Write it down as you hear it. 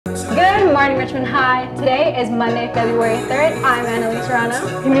morning, Richmond High. Today is Monday, February 3rd. I'm Annalise Rana.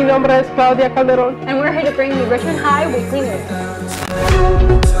 Y mi nombre es Claudia Calderón. And we're here to bring you Richmond High Weekly News.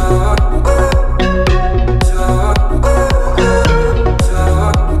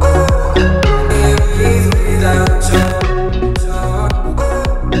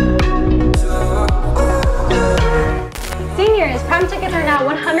 Seniors, prom tickets are now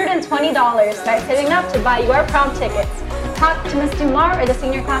 $120. Start saving up to buy your prom tickets. Talk to Ms. Dumar or the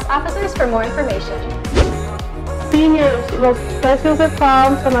senior class officers for more information. Seniors, los precios de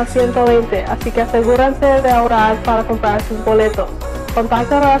prom son a $120, así que asegúrense de ahorrar para comprar sus boletos.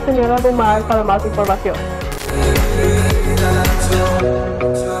 Contacta a la señora Dumar para más información.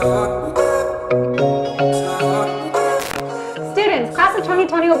 Students, class of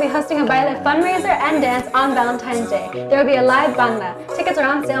 2020 will be hosting a baile fundraiser and dance on Valentine's Day. There will be a live banda. Tickets are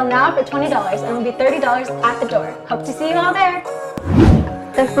on sale now for $20 and will be $30 at the door. Hope to see you all there.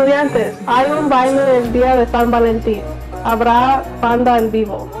 Estudiantes, hay un baile del día de San Valentín. Habrá banda en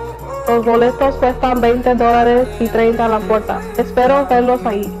vivo. Los boletos cuestan $20 y $30 a la puerta. Espero verlos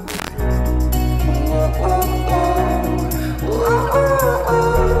ahí.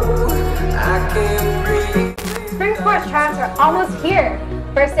 Spring sports tryouts are almost here.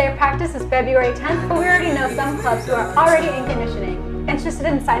 First day of practice is February 10th, but we already know some clubs who are already in conditioning. Interested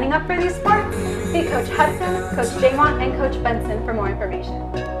in signing up for these sports? See Coach Hudson, Coach Jamont, and Coach Benson for more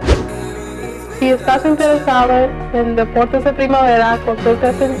information. Si estás interesado en deportes de primavera, consulta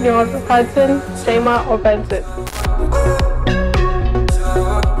al señor Hudson, Jamont o Benson.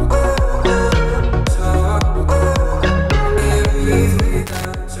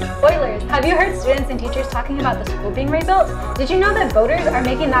 Oilers, have you heard students and teachers talking about the school being rebuilt? Did you know that voters are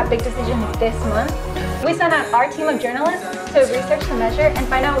making that big decision this month? We sent out our team of journalists to research the measure and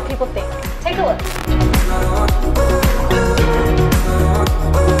find out what people think. Take a look.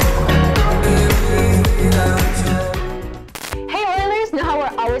 Hey Oilers, know how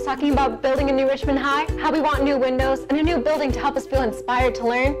we're always talking about building a new Richmond High? How we want new windows and a new building to help us feel inspired to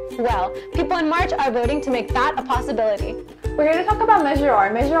learn? Well, people in March are voting to make that a possibility. We're here to talk about Measure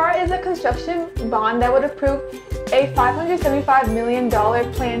R. Measure R is a construction bond that would approve a $575 million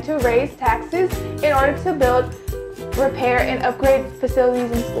plan to raise taxes in order to build, repair, and upgrade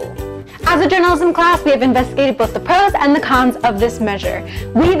facilities in school. As a journalism class, we have investigated both the pros and the cons of this measure.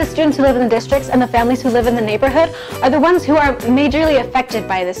 We, the students who live in the districts and the families who live in the neighborhood, are the ones who are majorly affected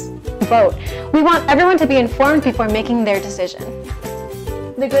by this vote. We want everyone to be informed before making their decision.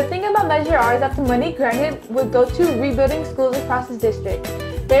 The good thing about Measure R is that the money granted would go to rebuilding schools across the district.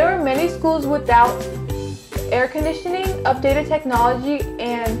 There were many schools without air conditioning, updated technology,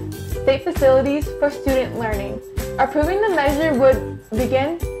 and state facilities for student learning. Approving the measure would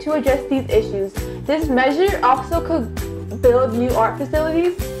begin to address these issues. This measure also could build new art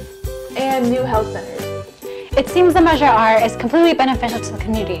facilities and new health centers. It seems the Measure R is completely beneficial to the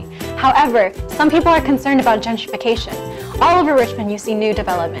community. However, some people are concerned about gentrification. All over Richmond, you see new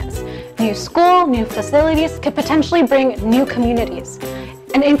developments. New school, new facilities could potentially bring new communities.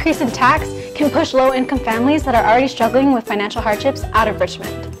 An increase in tax can push low-income families that are already struggling with financial hardships out of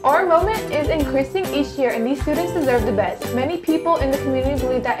Richmond. Our enrollment is increasing each year and these students deserve the best. Many people in the community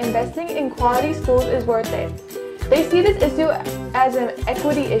believe that investing in quality schools is worth it. They see this issue as an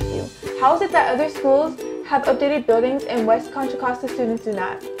equity issue. How is it that other schools have updated buildings and West Contra Costa students do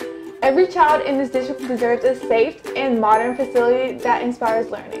not? Every child in this district deserves a safe and modern facility that inspires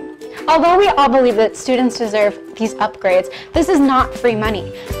learning. Although we all believe that students deserve these upgrades, this is not free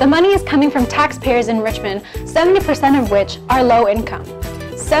money. The money is coming from taxpayers in Richmond, 70% of which are low income.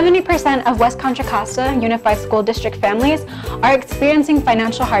 70% of West Contra Costa Unified School District families are experiencing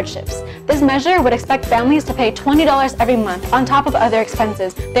financial hardships. This measure would expect families to pay $20 every month on top of other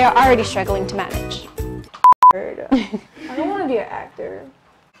expenses they are already struggling to manage. I don't want to be an actor.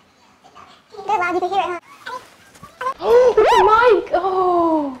 They're loud, you can hear it, huh? Oh, the mic!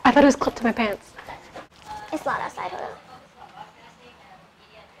 Oh! I thought it was clipped to my pants. It's loud outside, hold on.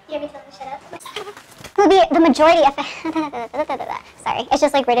 You hear me tell them to shut up? Will be the majority of sorry, it's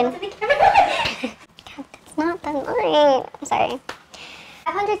just like written. God, that's not the line. I'm sorry.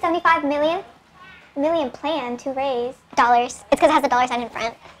 575 million plan to raise dollars. It's because it has the dollar sign in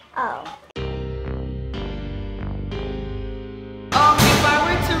front. Oh. If I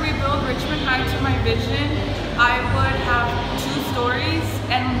were to rebuild Richmond High to my vision, I would have 2 stories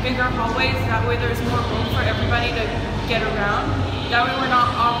and bigger hallways. That way there's more room for everybody to get around. That way we're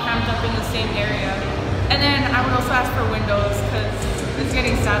not all cramped up in the same area. And then I would also ask for windows because it's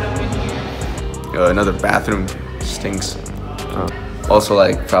getting sad up in here. Another bathroom stinks. Also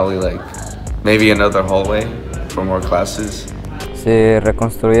probably maybe another hallway for more classes. Si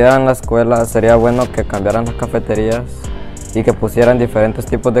reconstruyeran la escuela, sería bueno que cambiaran las cafeterías y que pusieran diferentes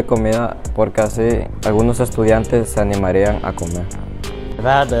tipos de comida, porque así algunos estudiantes se animarían a comer. If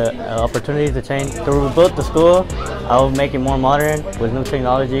I had the opportunity to rebuild the school, I would make it more modern with new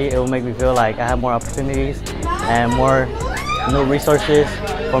technology. It will make me feel like I have more opportunities and more new resources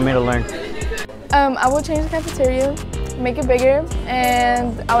for me to learn. I will change the cafeteria, make it bigger,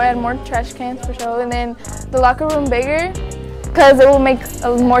 and I will add more trash cans for sure, and then the locker room bigger, because it will make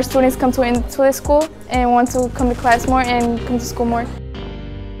more students come into the school and want to come to class more and come to school more.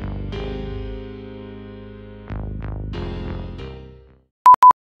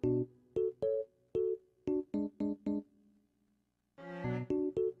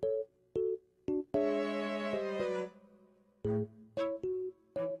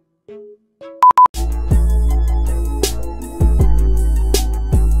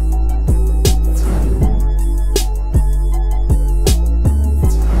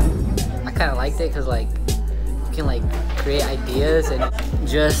 Because like you can like create ideas and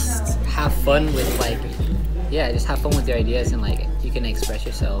just have fun with like just have fun with your ideas, and like you can express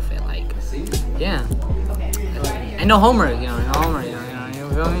yourself and like and no homework, you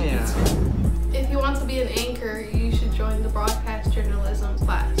feel me? Yeah. If you want to be an anchor, you should join the broadcast journalism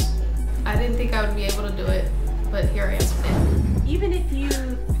class. I didn't think I would be able to do it, but here I am today. Even if you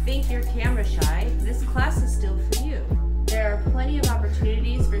think you're camera shy, this class is still for you. There are plenty of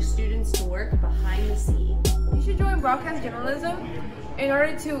opportunities for students to work behind the scenes. You should join broadcast journalism in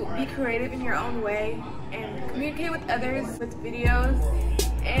order to be creative in your own way and communicate with others with videos.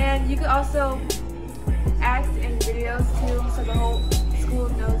 And you could also act in videos too, so the whole school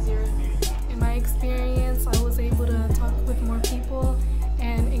knows you're. In my experience, I was able to talk with more people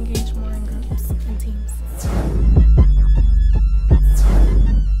and engage more in groups and teams.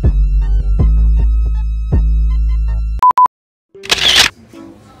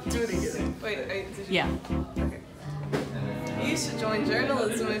 Yeah. Okay. You should join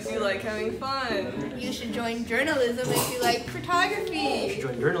journalism if you like having fun. You should join journalism if you like photography. You should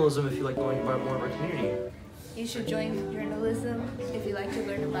join journalism if you like knowing about more of our community. You should join journalism if you like to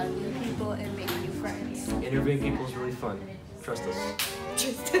learn about new people and make new friends. Interviewing people is really fun. Trust us.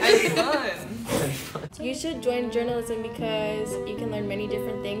 It's fun. You should join journalism because you can learn many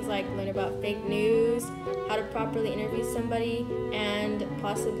different things, like learn about fake news, how to properly interview somebody, and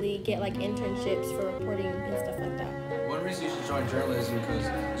possibly get like internships for reporting and stuff like that. One reason you should join journalism because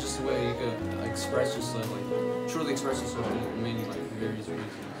it's just a way you could express yourself, like truly express yourself in many like various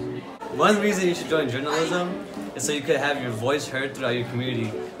reasons. One reason you should join journalism is so you could have your voice heard throughout your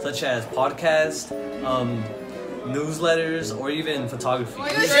community, such as podcasts, newsletters, or even photography.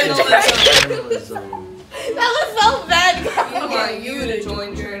 That was so bad. I want you to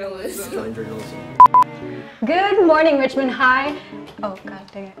join journalism. Join journalism. Good morning, Richmond High. Oh,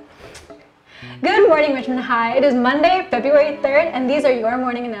 god dang it. Good morning, Richmond High. It is Monday, February 3rd, and these are your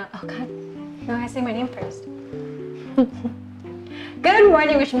morning announcements. Oh god, no, I say my name first. Good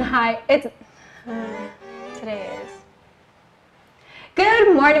morning, Richmond High. It's today is.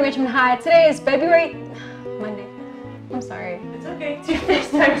 Good morning, Richmond High. Today is February Monday. I'm sorry. It's okay. It's your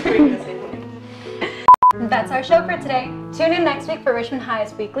first time doing this. That's our show for today. Tune in next week for Richmond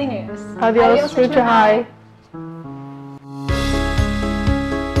High's weekly news. Adios, Future High.